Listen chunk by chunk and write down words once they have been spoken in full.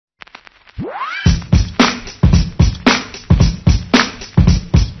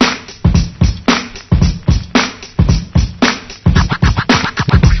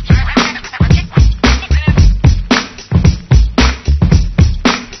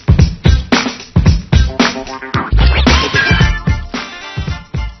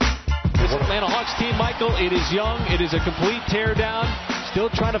It is young. It is a complete teardown. Still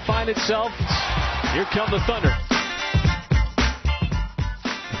trying to find itself. Here come the Thunder.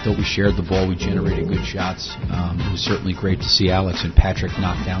 I thought we shared the ball. We generated good shots. It was certainly great to see Alex and Patrick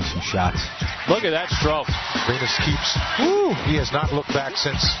knock down some shots. Look at that stroke. Arenas keeps. He has not looked back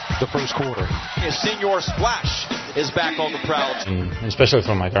since the first quarter. His senior Splash is back on the prowl. Especially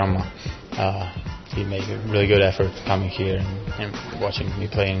for my grandma. He made a really good effort coming here and watching me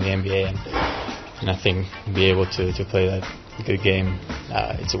play in the NBA. And I think be able to play that good game,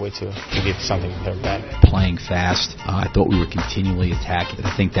 it's a way to give something to her back. Playing fast. I thought we were continually attacking.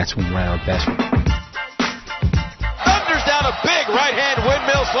 I think that's when we're at our best. Thunder's down a big right-hand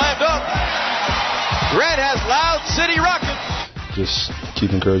windmill slam dunk. Grant has Loud City rocking. Just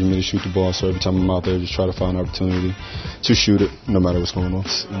keep encouraging me to shoot the ball, so every time I'm out there, just try to find an opportunity to shoot it, no matter what's going on.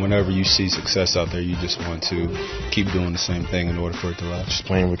 Whenever you see success out there, you just want to keep doing the same thing in order for it to last. Just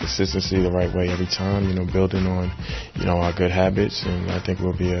playing with consistency the right way every time, building on, our good habits, and I think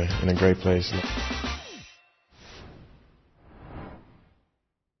we'll be in a great place.